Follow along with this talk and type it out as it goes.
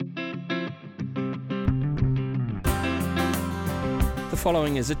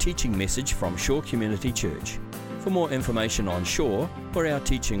following is a teaching message from Shore Community Church. For more information on Shore or our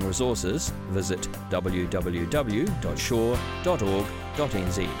teaching resources, visit www.shore.org.nz.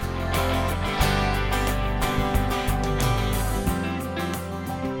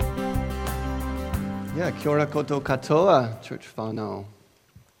 Yeah, kia ora koutou katoa, church whānau.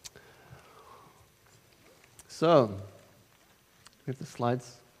 So, we have the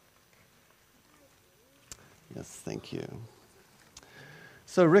slides. Yes, thank you.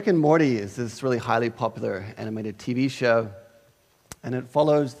 So Rick and Morty is this really highly popular animated TV show, and it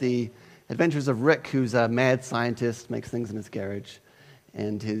follows the adventures of Rick, who's a mad scientist, makes things in his garage,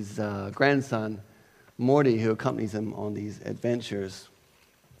 and his grandson, Morty, who accompanies him on these adventures.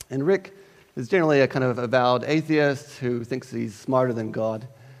 And Rick is generally a kind of avowed atheist who thinks he's smarter than God.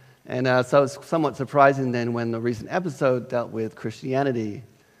 And so it's somewhat surprising then when the recent episode dealt with Christianity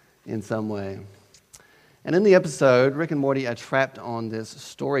in some way. And in the episode, Rick and Morty are trapped on this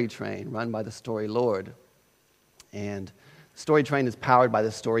story train run by the Story Lord. And the story train is powered by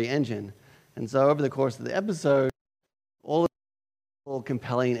the story engine. And so over the course of the episode, all of the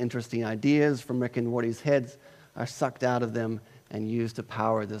compelling, interesting ideas from Rick and Morty's heads are sucked out of them and used to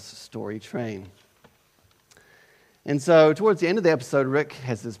power this story train. And so towards the end of the episode, Rick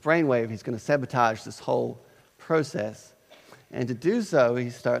has this brainwave. He's going to sabotage this whole process. And to do so, he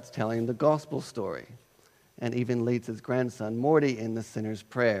starts telling the gospel story, and even leads his grandson, Morty, in the sinner's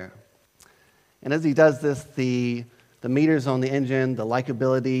prayer. And as he does this, the meters on the engine, the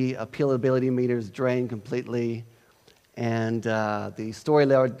likability, appealability meters drain completely, and the story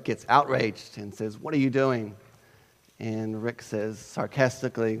lord gets outraged and says, "What are you doing?" And Rick says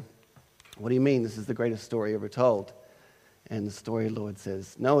sarcastically, "What do you mean? This is the greatest story ever told." And the story lord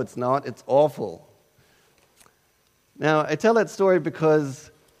says, "No, it's not. It's awful." Now, I tell that story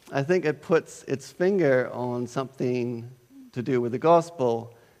because I think it puts its finger on something to do with the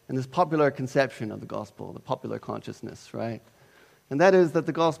gospel and this popular conception of the gospel, the popular consciousness, right? And that is that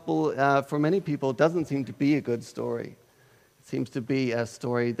the gospel, for many people, doesn't seem to be a good story. It seems to be a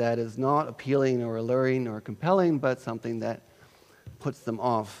story that is not appealing or alluring or compelling, but something that puts them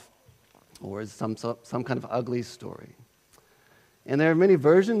off, or is some kind of ugly story. And there are many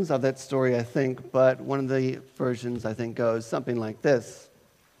versions of that story, I think, but one of the versions, I think, goes something like this.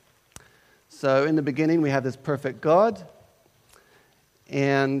 So in the beginning, we have this perfect God,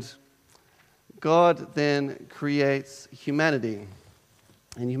 and God then creates humanity.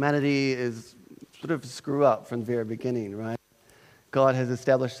 And humanity is sort of a screw up from the very beginning, right? God has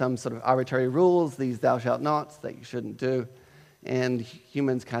established some sort of arbitrary rules, these thou shalt nots that you shouldn't do, and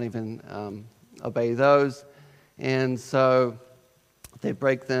humans can't even obey those. And so they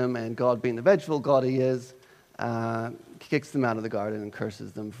break them, and God, being the vengeful God he is, kicks them out of the garden and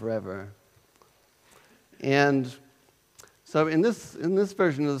curses them forever. And so in this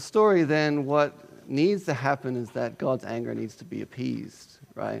version of the story, then, what needs to happen is that God's anger needs to be appeased,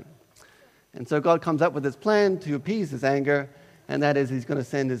 right? And so God comes up with this plan to appease his anger, and that is he's going to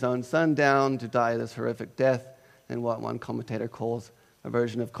send his own son down to die this horrific death in what one commentator calls a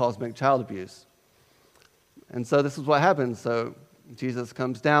version of cosmic child abuse. And so this is what happens. So Jesus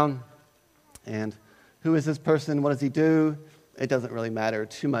comes down, and who is this person? What does he do? It doesn't really matter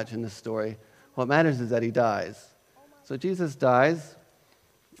too much in this story. What matters is that he dies. So Jesus dies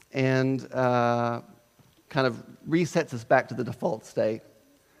and kind of resets us back to the default state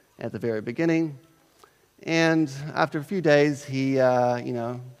at the very beginning. And after a few days, he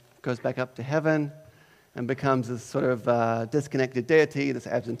goes back up to heaven and becomes this sort of disconnected deity, this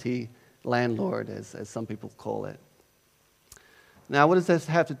absentee landlord, as some people call it. Now, what does this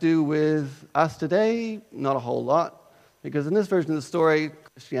have to do with us today? Not a whole lot. Because in this version of the story,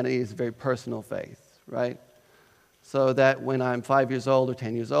 Christianity is a very personal faith, right? So that when I'm 5 years old or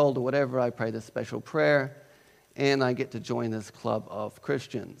 10 years old or whatever, I pray this special prayer, and I get to join this club of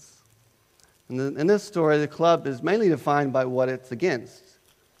Christians. And in this story, the club is mainly defined by what it's against.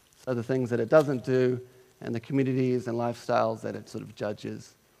 So the things that it doesn't do, and the communities and lifestyles that it sort of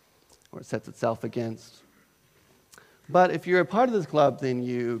judges or it sets itself against. But if you're a part of this club, then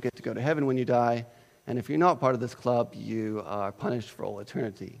you get to go to heaven when you die. And if you're not part of this club, you are punished for all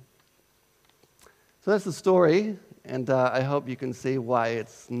eternity. So that's the story, and I hope you can see why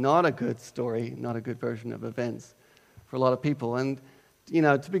it's not a good story, not a good version of events for a lot of people. And,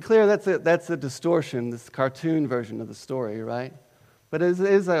 to be clear, that's a distortion, this cartoon version of the story, right? But it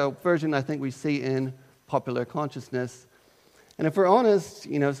is a version I think we see in popular consciousness. And if we're honest,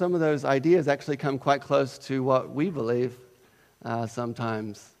 some of those ideas actually come quite close to what we believe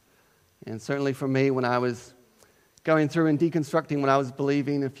sometimes. And certainly for me, when I was going through and deconstructing what I was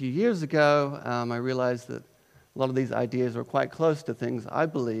believing a few years ago, I realized that A lot of these ideas were quite close to things I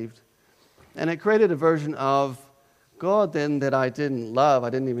believed. And it created a version of God then that I didn't love, I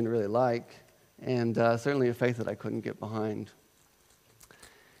didn't even really like, and certainly a faith that I couldn't get behind.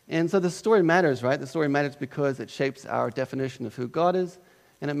 And so the story matters, right? The story matters because it shapes our definition of who God is,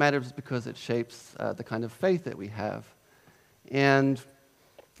 and it matters because it shapes the kind of faith that we have. And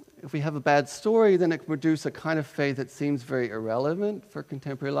if we have a bad story, then it can produce a kind of faith that seems very irrelevant for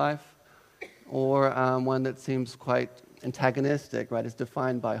contemporary life, or one that seems quite antagonistic, right? It's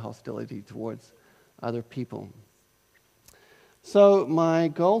defined by hostility towards other people. So my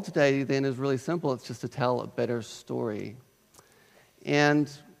goal today then is really simple. It's just to tell a better story.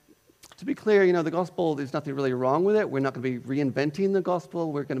 And to be clear, the gospel, there's nothing really wrong with it. We're not going to be reinventing the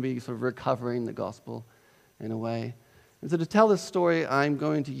gospel. We're going to be sort of recovering the gospel in a way. And so to tell this story, I'm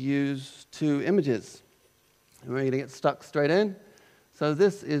going to use two images. We're going to get stuck straight in. So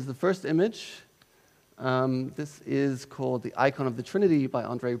this is the first image. This is called The Icon of the Trinity by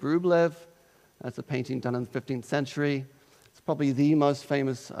Andrei Rublev. That's a painting done in the 15th century. It's probably the most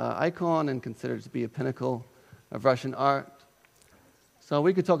famous icon and considered to be a pinnacle of Russian art. So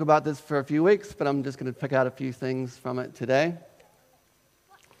we could talk about this for a few weeks, but I'm just going to pick out a few things from it today.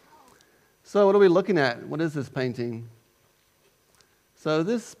 So what are we looking at? What is this painting? So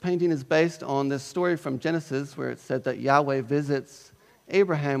this painting is based on this story from Genesis where it said that Yahweh visits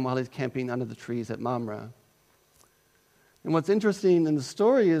Abraham while he's camping under the trees at Mamre. And what's interesting in the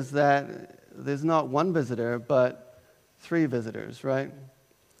story is that there's not one visitor, but 3 visitors, right?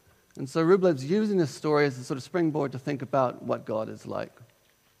 And so Rublev's using this story as a sort of springboard to think about what God is like.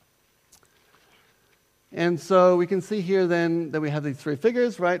 And so we can see here then that we have these 3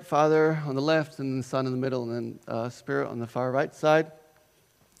 figures, right? Father on the left, and the Son in the middle, and then Spirit on the far right side.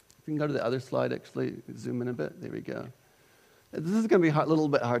 If you can go to the other slide, actually, zoom in a bit. There we go. This is going to be a little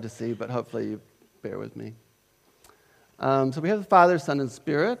bit hard to see, but hopefully you bear with me. So we have the Father, Son, and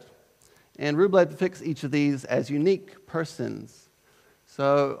Spirit. And Rublev depicts each of these as unique persons.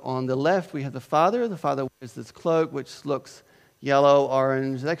 So on the left, we have the Father. The Father wears this cloak, which looks yellow,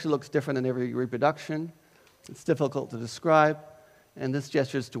 orange. It actually looks different in every reproduction. It's difficult to describe. And this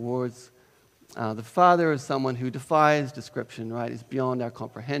gestures towards the Father as someone who defies description, right? He's beyond our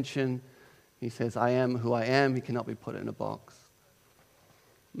comprehension. He says, I am who I am. He cannot be put in a box.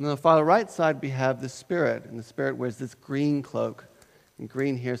 And on the far right side, we have the Spirit. And the Spirit wears this green cloak. And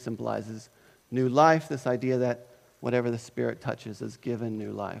green here symbolizes new life, this idea that whatever the Spirit touches is given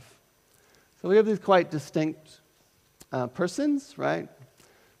new life. So we have these quite distinct persons, right?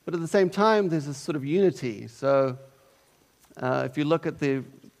 But at the same time, there's this sort of unity. So if you look at the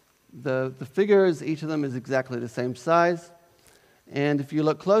figures, each of them is exactly the same size. And if you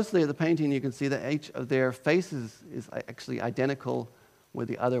look closely at the painting, you can see that each of their faces is actually identical with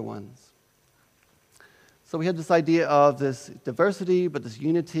the other ones. So we have this idea of this diversity, but this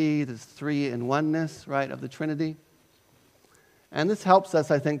unity, this 3-in-oneness, right, of the Trinity. And this helps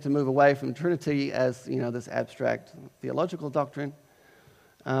us, I think, to move away from Trinity as, this abstract theological doctrine.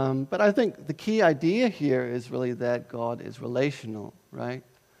 But I think the key idea here is really that God is relational, right?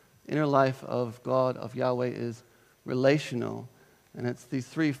 Inner life of God, of Yahweh, is relational. And it's these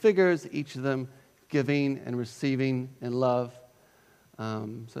 3 figures, each of them giving and receiving in love.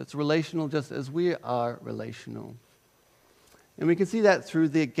 So it's relational just as we are relational. And we can see that through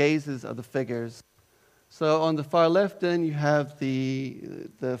the gazes of the figures. So on the far left, then, you have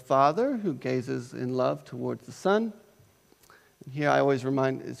the Father who gazes in love towards the Son. And here I always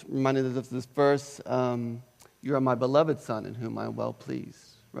reminded of this verse, you are my beloved Son in whom I am well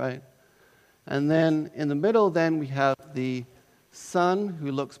pleased, right? And then in the middle, then, we have the Son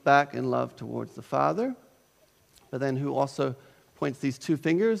who looks back in love towards the Father, but then who also points these 2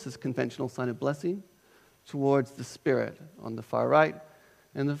 fingers, this conventional sign of blessing, towards the Spirit on the far right.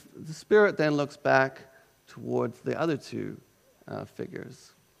 And the Spirit then looks back towards the other 2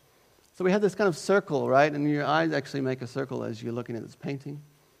 figures. So we have this kind of circle, right? And your eyes actually make a circle as you're looking at this painting.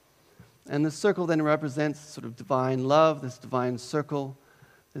 And this circle then represents sort of divine love, this divine circle,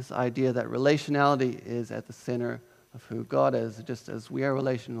 this idea that relationality is at the center of who God is. Just as we are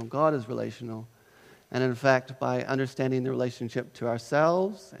relational, God is relational. And in fact, by understanding the relationship to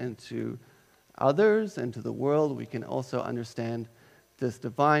ourselves and to others and to the world, we can also understand this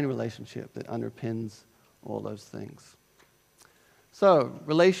divine relationship that underpins all those things. So,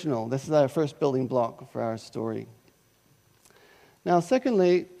 relational, this is our first building block for our story. Now,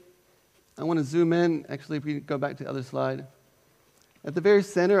 secondly, I want to zoom in. Actually, if we go back to the other slide. At the very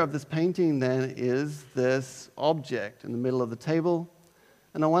center of this painting, then, is this object in the middle of the table.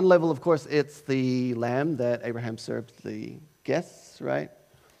 And on one level, of course, it's the lamb that Abraham served the guests, right?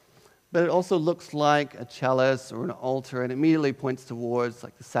 But it also looks like a chalice or an altar, and immediately points towards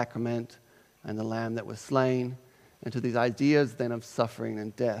like the sacrament and the lamb that was slain, and to these ideas then of suffering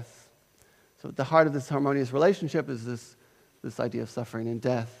and death. So at the heart of this harmonious relationship is this idea of suffering and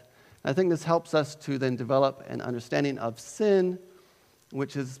death. And I think this helps us to then develop an understanding of sin,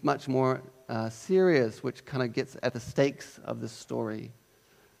 which is much more serious, which kind of gets at the stakes of this story,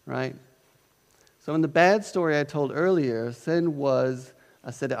 right? So in the bad story I told earlier, sin was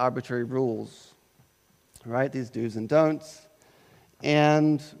a set of arbitrary rules, right? These do's and don'ts.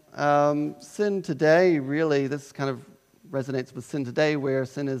 And sin today, really, this kind of resonates with sin today, where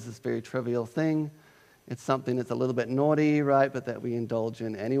sin is this very trivial thing. It's something that's a little bit naughty, right, but that we indulge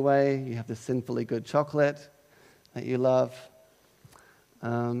in anyway. You have this sinfully good chocolate that you love.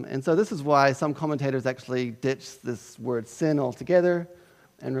 And so this is why some commentators actually ditch this word sin altogether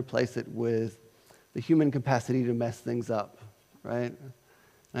and replace it with the human capacity to mess things up, right?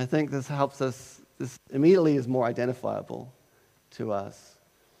 And I think this helps us, this immediately is more identifiable to us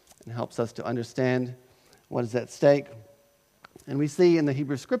and helps us to understand what is at stake. And we see in the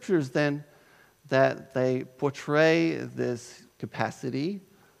Hebrew Scriptures then that they portray this capacity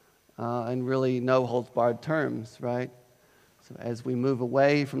in really no-holds-barred terms, right? So as we move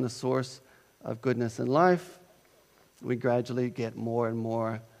away from the source of goodness in life, we gradually get more and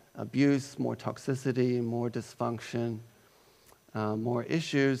more abuse, more toxicity, more dysfunction, more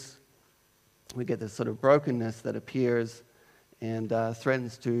issues. We get this sort of brokenness that appears and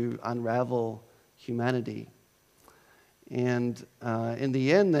threatens to unravel humanity. And in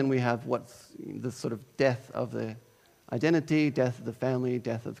the end, then we have what's the sort of death of the identity, death of the family,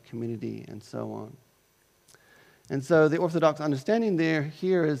 death of the community, and so on. And so the Orthodox understanding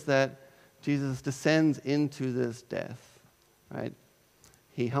here is that Jesus descends into this death, right?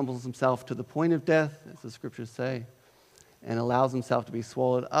 He humbles himself to the point of death, as the Scriptures say, and allows himself to be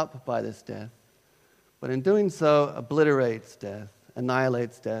swallowed up by this death. But in doing so, obliterates death,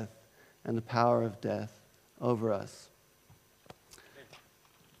 annihilates death, and the power of death over us.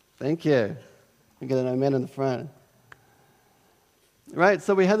 Thank you. We get an amen in the front. Right,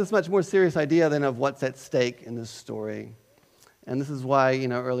 so we have this much more serious idea then of what's at stake in this story. And this is why,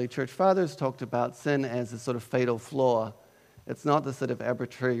 early church fathers talked about sin as a sort of fatal flaw. It's not the sort of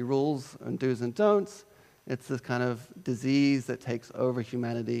arbitrary rules and do's and don'ts. It's this kind of disease that takes over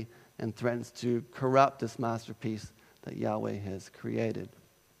humanity and threatens to corrupt this masterpiece that Yahweh has created.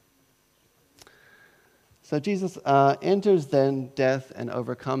 So Jesus enters then death and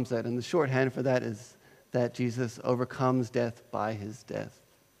overcomes it. And the shorthand for that is that Jesus overcomes death by his death.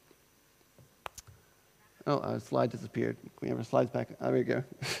 Oh, our slide disappeared. Can we have our slides back? There we go.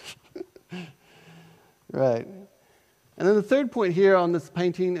 Right. And then the third point here on this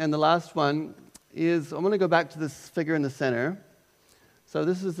painting, and the last one, is I'm going to go back to this figure in the center. So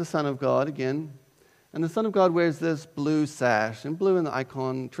this is the Son of God again. And the Son of God wears this blue sash. And blue in the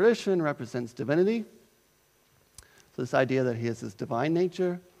icon tradition represents divinity. So this idea that he has this divine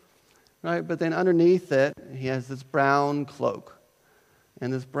nature, right? But then underneath it, he has this brown cloak.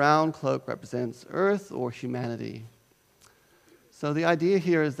 And this brown cloak represents earth or humanity. So the idea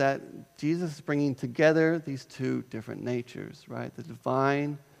here is that Jesus is bringing together these two different natures, right? The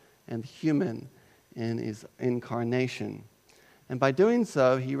divine and the human in his incarnation. And by doing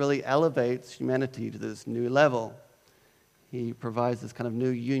so, he really elevates humanity to this new level. He provides this kind of new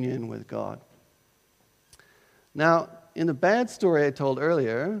union with God. Now, in the bad story I told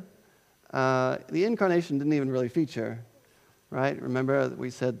earlier, the incarnation didn't even really feature, right? Remember we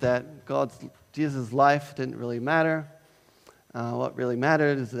said that Jesus' life didn't really matter. What really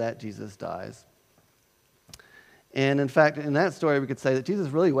mattered is that Jesus dies. And in fact, in that story, we could say that Jesus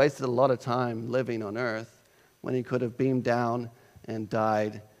really wasted a lot of time living on earth when he could have beamed down and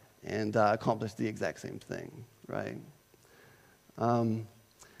died and accomplished the exact same thing, right?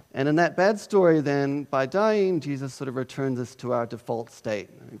 And in that bad story, then, by dying, Jesus sort of returns us to our default state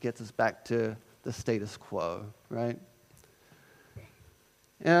and gets us back to the status quo, right?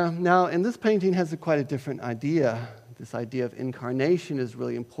 Now, in this painting has quite a different idea. This idea of incarnation is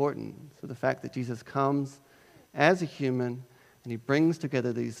really important. So the fact that Jesus comes as a human and he brings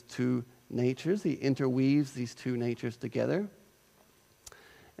together these two natures, he interweaves these two natures together.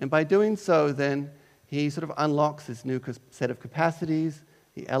 And by doing so, then, he sort of unlocks this new set of capacities.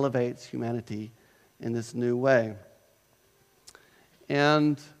 He elevates humanity in this new way.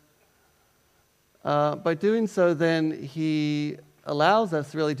 And by doing so, then, he allows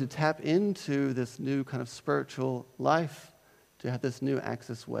us really to tap into this new kind of spiritual life, to have this new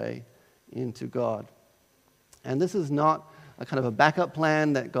access way into God. And this is not a kind of a backup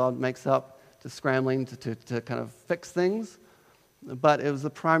plan that God makes up to scrambling to kind of fix things, but it was the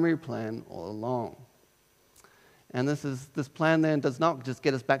primary plan all along. And this plan then does not just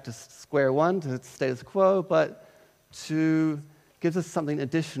get us back to square one, to status quo, but gives us something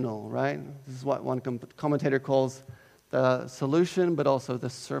additional, right? This is what one commentator calls the solution, but also the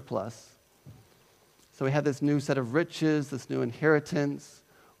surplus. So we have this new set of riches, this new inheritance,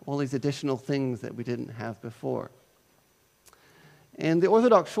 all these additional things that we didn't have before. And the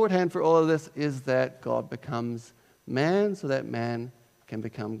Orthodox shorthand for all of this is that God becomes man so that man can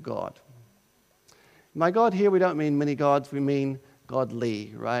become God. By God here, we don't mean many gods, we mean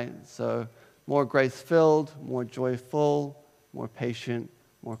godly, right? So more grace-filled, more joyful, more patient,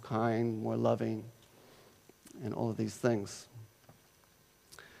 more kind, more loving, and all of these things.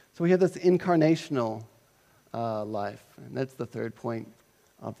 So we have this incarnational life, and that's the third point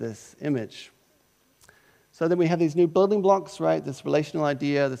of this image. So then we have these new building blocks, right? This relational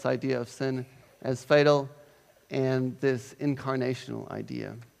idea, this idea of sin as fatal, and this incarnational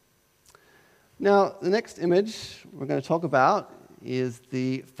idea. Now, the next image we're going to talk about is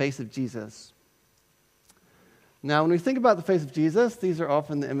the face of Jesus. Now, when we think about the face of Jesus, these are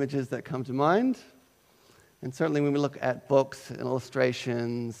often the images that come to mind. And certainly when we look at books and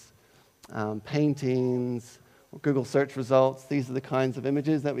illustrations, paintings, or Google search results, these are the kinds of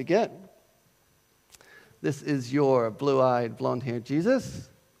images that we get. This is your blue-eyed, blonde-haired Jesus.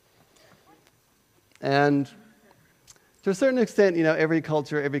 And to a certain extent, every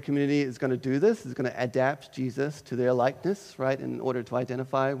culture, every community is going to do this, is going to adapt Jesus to their likeness, right, in order to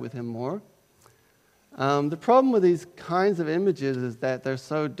identify with him more. The problem with these kinds of images is that they're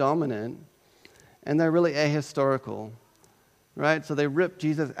so dominant and they're really ahistorical, right? So they rip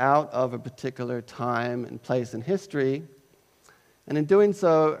Jesus out of a particular time and place in history, and in doing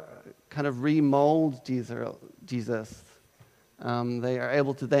so, kind of remold Jesus. They are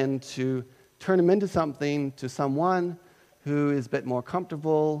able to then to turn him into someone who is a bit more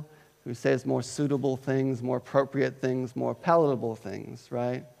comfortable, who says more suitable things, more appropriate things, more palatable things,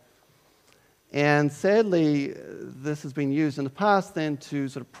 right? And sadly, this has been used in the past then to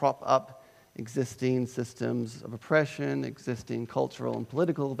sort of prop up existing systems of oppression, existing cultural and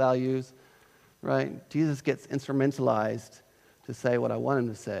political values, right? Jesus gets instrumentalized to say what I want him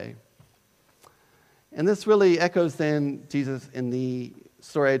to say. And this really echoes then Jesus in the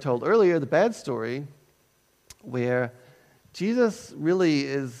story I told earlier, the bad story, where Jesus really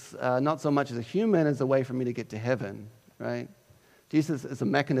is not so much as a human as a way for me to get to heaven, right? Jesus is a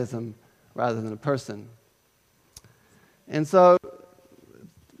mechanism rather than a person. And so,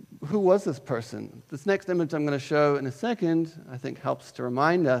 who was this person? This next image I'm going to show in a second, I think helps to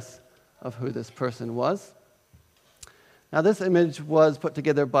remind us of who this person was. Now, this image was put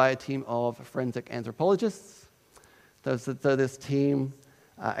together by a team of forensic anthropologists. So this team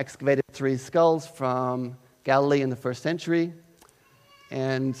excavated 3 skulls from Galilee in the 1st century,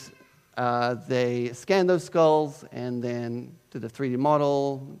 and they scanned those skulls and then did a 3D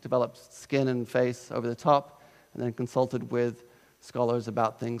model, developed skin and face over the top, and then consulted with scholars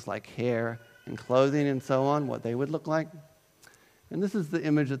about things like hair and clothing and so on, what they would look like. And this is the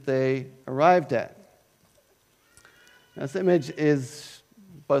image that they arrived at. Now, this image is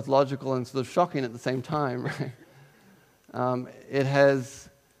both logical and sort of shocking at the same time, right?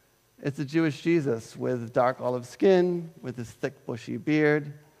 It's a Jewish Jesus with dark olive skin, with this thick bushy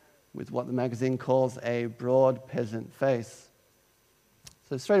beard, with what the magazine calls a broad peasant face.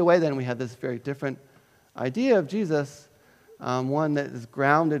 So straight away then we have this very different idea of Jesus, one that is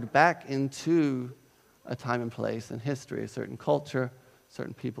grounded back into a time and place and history, a certain culture,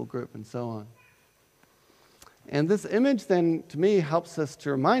 certain people group, and so on. And this image then, to me, helps us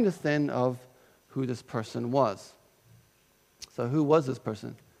to remind us then of who this person was. So who was this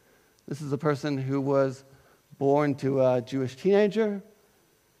person? This is a person who was born to a Jewish teenager.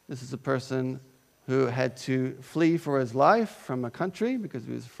 This is a person who had to flee for his life from a country because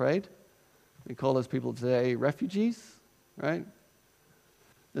he was afraid. We call those people today refugees, right?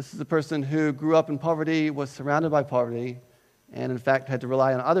 This is a person who grew up in poverty, was surrounded by poverty, and in fact had to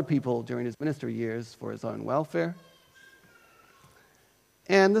rely on other people during his ministry years for his own welfare.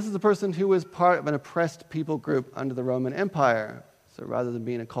 And this is a person who was part of an oppressed people group under the Roman Empire. So rather than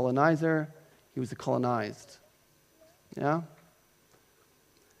being a colonizer, he was a colonized. Yeah?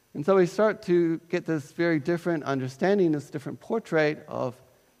 And so we start to get this very different understanding, this different portrait of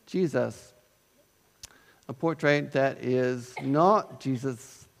Jesus. A portrait that is not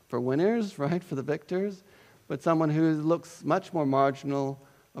Jesus for winners, right, for the victors, but someone who looks much more marginal,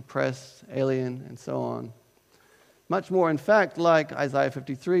 oppressed, alien, and so on. Much more, in fact, like Isaiah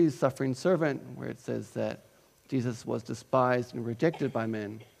 53's suffering servant, where it says that Jesus was despised and rejected by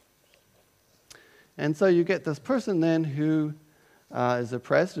men. And so you get this person then who is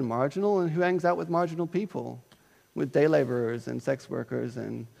oppressed and marginal, and who hangs out with marginal people, with day laborers and sex workers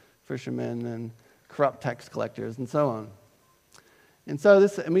and fishermen and corrupt tax collectors and so on. And so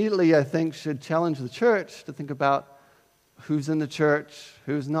this immediately, I think, should challenge the church to think about who's in the church,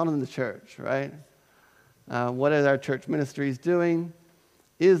 who's not in the church, right? What are our church ministries doing?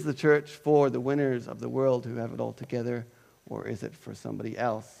 Is the church for the winners of the world who have it all together, or is it for somebody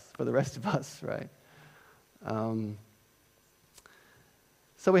else, for the rest of us, right?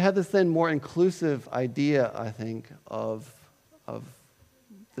 So we have this then more inclusive idea, I think, of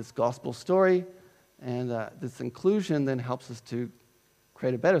this gospel story, and this inclusion then helps us to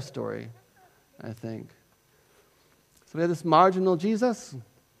create a better story, I think. So we have this marginal Jesus,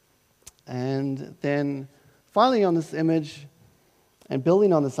 and then finally on this image, and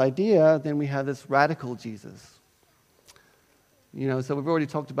building on this idea, then we have this radical Jesus. So we've already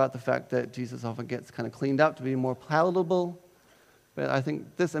talked about the fact that Jesus often gets kind of cleaned up to be more palatable, but I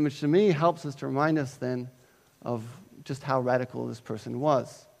think this image to me helps us to remind us then of just how radical this person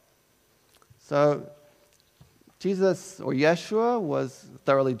was. So Jesus, or Yeshua, was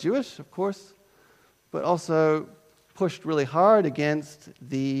thoroughly Jewish, of course, but also pushed really hard against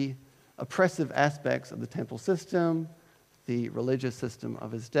the oppressive aspects of the temple system, the religious system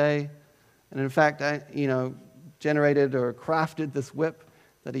of his day. And in fact, generated or crafted this whip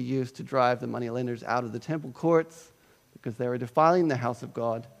that he used to drive the moneylenders out of the temple courts because they were defiling the house of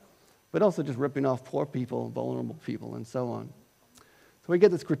God, but also just ripping off poor people, vulnerable people, and so on. So we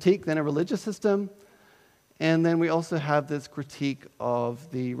get this critique then of religious system, and then we also have this critique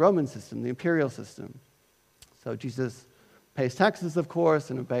of the Roman system, the imperial system. So Jesus pays taxes, of course,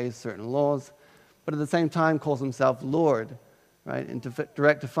 and obeys certain laws, but at the same time calls himself Lord, right, in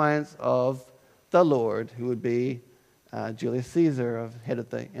direct defiance of the Lord, who would be Julius Caesar, head of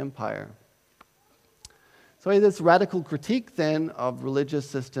the empire. So we have this radical critique then of religious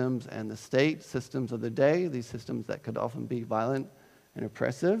systems and the state systems of the day, these systems that could often be violent and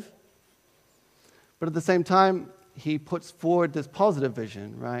oppressive. But at the same time, he puts forward this positive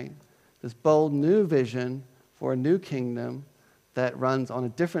vision, right? This bold new vision for a new kingdom that runs on a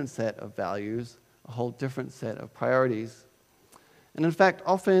different set of values, a whole different set of priorities. And in fact,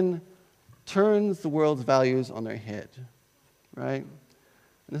 often turns the world's values on their head, right?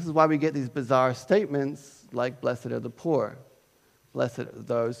 And this is why we get these bizarre statements like, blessed are the poor, blessed are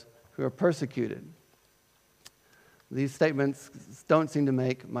those who are persecuted. These statements don't seem to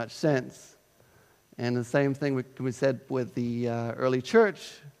make much sense. And the same thing we said with the early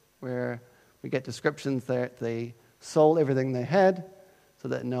church, where we get descriptions that they sold everything they had so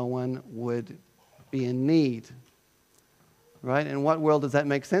that no one would be in need. Right? And what world does that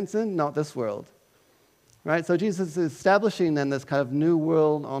make sense in? Not this world. Right? So Jesus is establishing then this kind of new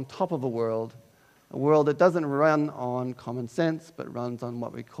world on top of a world that doesn't run on common sense, but runs on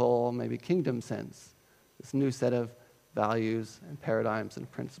what we call maybe kingdom sense, this new set of values and paradigms and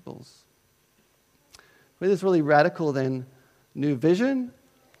principles. With this really radical then new vision,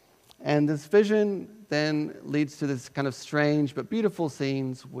 and this vision then leads to this kind of strange but beautiful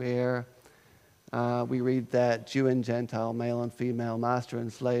scenes where we read that Jew and Gentile, male and female, master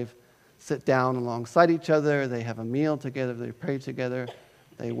and slave, sit down alongside each other, they have a meal together, they pray together,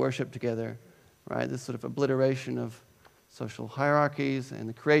 they worship together, right? This sort of obliteration of social hierarchies and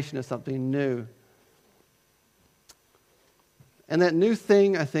the creation of something new. And that new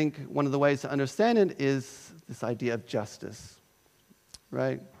thing, I think, one of the ways to understand it is this idea of justice,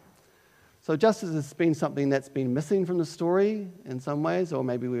 right? So justice has been something that's been missing from the story in some ways, or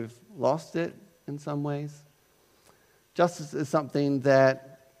maybe we've lost it in some ways. Justice is something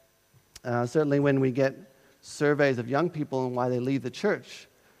that certainly when we get surveys of young people and why they leave the church,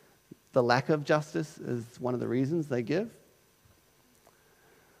 the lack of justice is one of the reasons they give.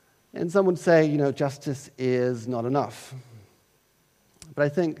 And some would say, justice is not enough. But I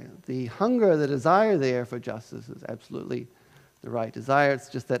think the hunger, the desire there for justice is absolutely the right desire. It's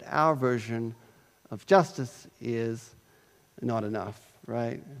just that our version of justice is not enough,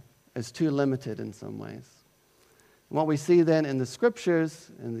 right? It's too limited in some ways. And what we see then in the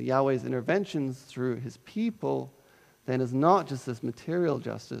scriptures and the Yahweh's interventions through his people then is not just this material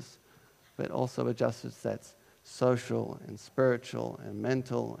justice, but also a justice that's social and spiritual and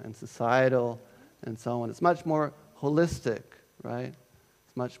mental and societal and so on. It's much more holistic, right?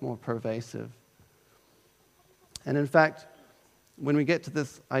 It's much more pervasive. And in fact, when we get to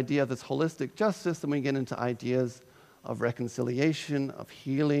this idea of this holistic justice, then we get into ideas of reconciliation, of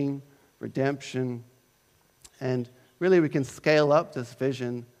healing, redemption, and really we can scale up this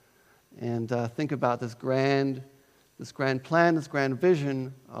vision and think about this grand plan, this grand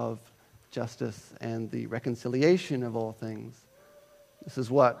vision of justice and the reconciliation of all things This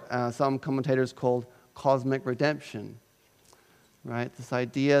is what some commentators called cosmic redemption, right? This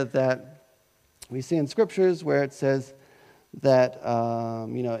idea that we see in scriptures where it says that,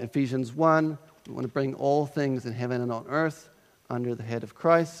 Ephesians 1, we want to bring all things in heaven and on earth under the head of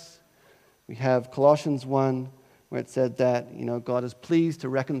Christ. We have Colossians 1, where it said that, God is pleased to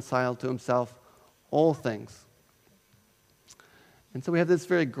reconcile to himself all things. And so we have this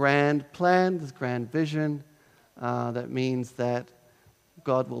very grand plan, this grand vision that means that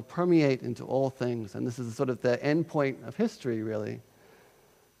God will permeate into all things. And this is sort of the end point of history, really,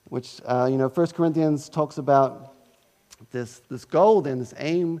 which, 1 Corinthians talks about this goal, then, this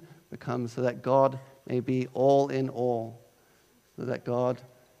aim becomes so that God may be all in all, so that God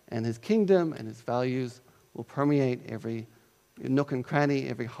and his kingdom and his values will permeate every nook and cranny,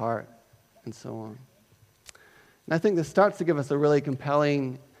 every heart, and so on. And I think this starts to give us a really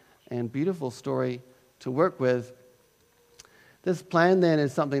compelling and beautiful story to work with. This plan, then,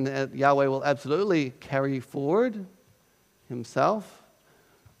 is something that Yahweh will absolutely carry forward himself.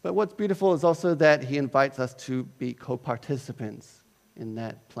 But what's beautiful is also that he invites us to be co-participants in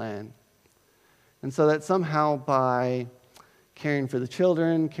that plan. And so that somehow by caring for the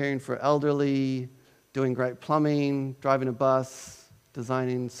children, caring for elderly, doing great plumbing, driving a bus,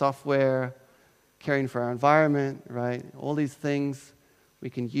 designing software, caring for our environment, right? All these things, we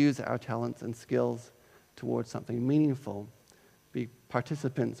can use our talents and skills towards something meaningful, be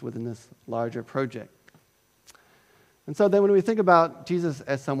participants within this larger project. And so then when we think about Jesus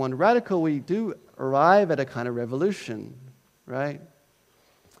as someone radical, we do arrive at a kind of revolution, right?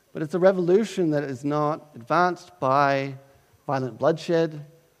 But it's a revolution that is not advanced by violent bloodshed,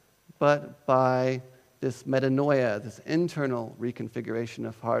 but by this metanoia, this internal reconfiguration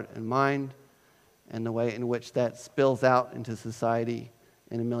of heart and mind, and the way in which that spills out into society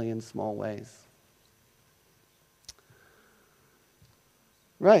in a million small ways.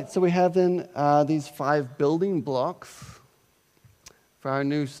 Right, so we have then these 5 building blocks for our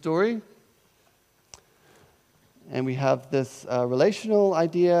new story. And we have this relational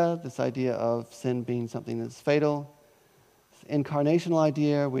idea, this idea of sin being something that's fatal, this incarnational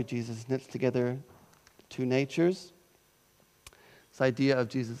idea where Jesus knits together 2 natures, this idea of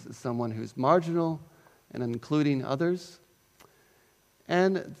Jesus as someone who's marginal and including others,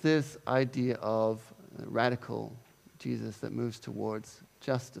 and this idea of radical Jesus that moves towards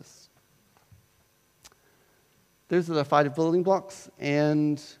justice. Those are the 5 building blocks.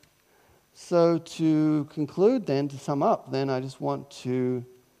 And so to conclude then, to sum up, then I just want to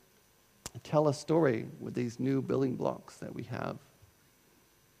tell a story with these new building blocks that we have.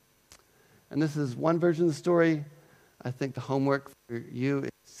 And this is one version of the story. I think the homework for you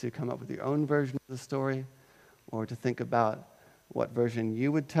is to come up with your own version of the story, or to think about what version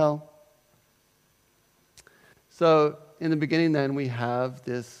you would tell. So in the beginning then we have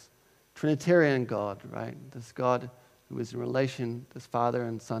this Trinitarian God, right? This God who is in relation, this Father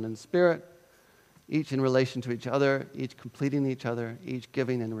and Son and Spirit, each in relation to each other, each completing each other, each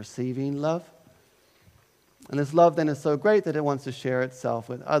giving and receiving love. And this love then is so great that it wants to share itself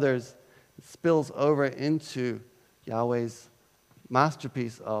with others. It spills over into Yahweh's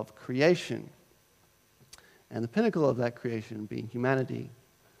masterpiece of creation. And the pinnacle of that creation being humanity.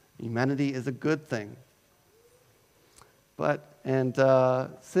 Humanity is a good thing. And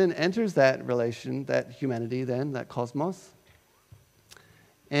sin enters that relation, that humanity then, that cosmos,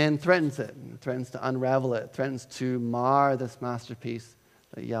 and threatens it, threatens to unravel it, threatens to mar this masterpiece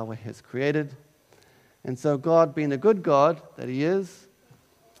that Yahweh has created. And so God, being the good God that he is,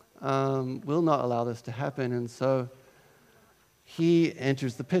 will not allow this to happen. And so he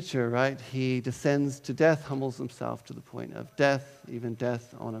enters the picture, right? He descends to death, humbles himself to the point of death, even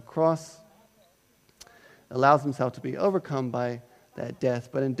death on a cross. Allows himself to be overcome by that death,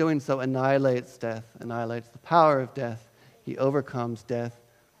 but in doing so annihilates death, annihilates the power of death. He overcomes death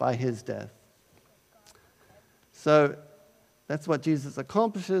by his death. So that's what Jesus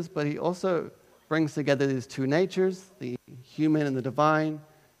accomplishes, but he also brings together these 2 natures, the human and the divine,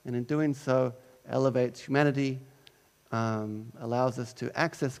 and in doing so elevates humanity, allows us to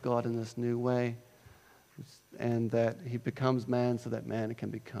access God in this new way, and that he becomes man so that man can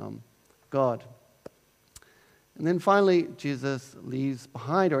become God. And then finally, Jesus leaves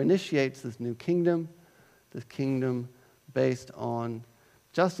behind or initiates this new kingdom, this kingdom based on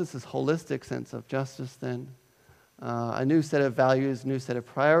justice, this holistic sense of justice then, a new set of values, new set of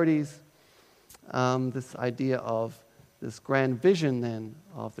priorities, this idea of this grand vision then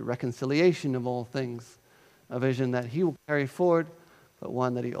of the reconciliation of all things, a vision that he will carry forward, but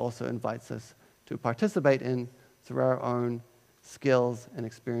one that he also invites us to participate in through our own skills and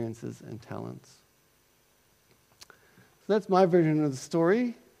experiences and talents. So that's my version of the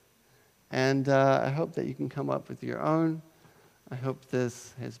story, and I hope that you can come up with your own. I hope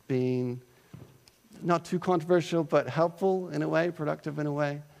this has been not too controversial, but helpful in a way, productive in a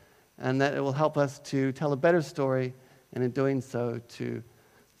way, and that it will help us to tell a better story, and in doing so, to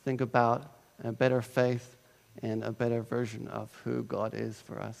think about a better faith and a better version of who God is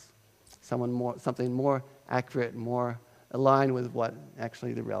for us. Something more accurate, more aligned with what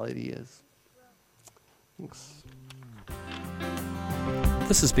actually the reality is. Thanks.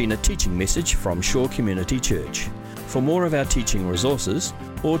 This has been a teaching message from Shore Community Church. For more of our teaching resources,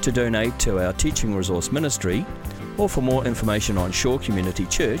 or to donate to our teaching resource ministry, or for more information on Shore Community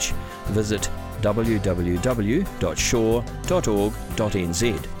Church, visit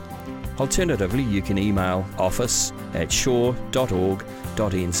www.shore.org.nz. Alternatively, you can email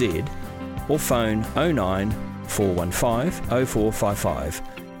office@shore.org.nz or phone 09 415 0455.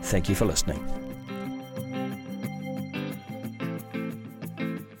 Thank you for listening.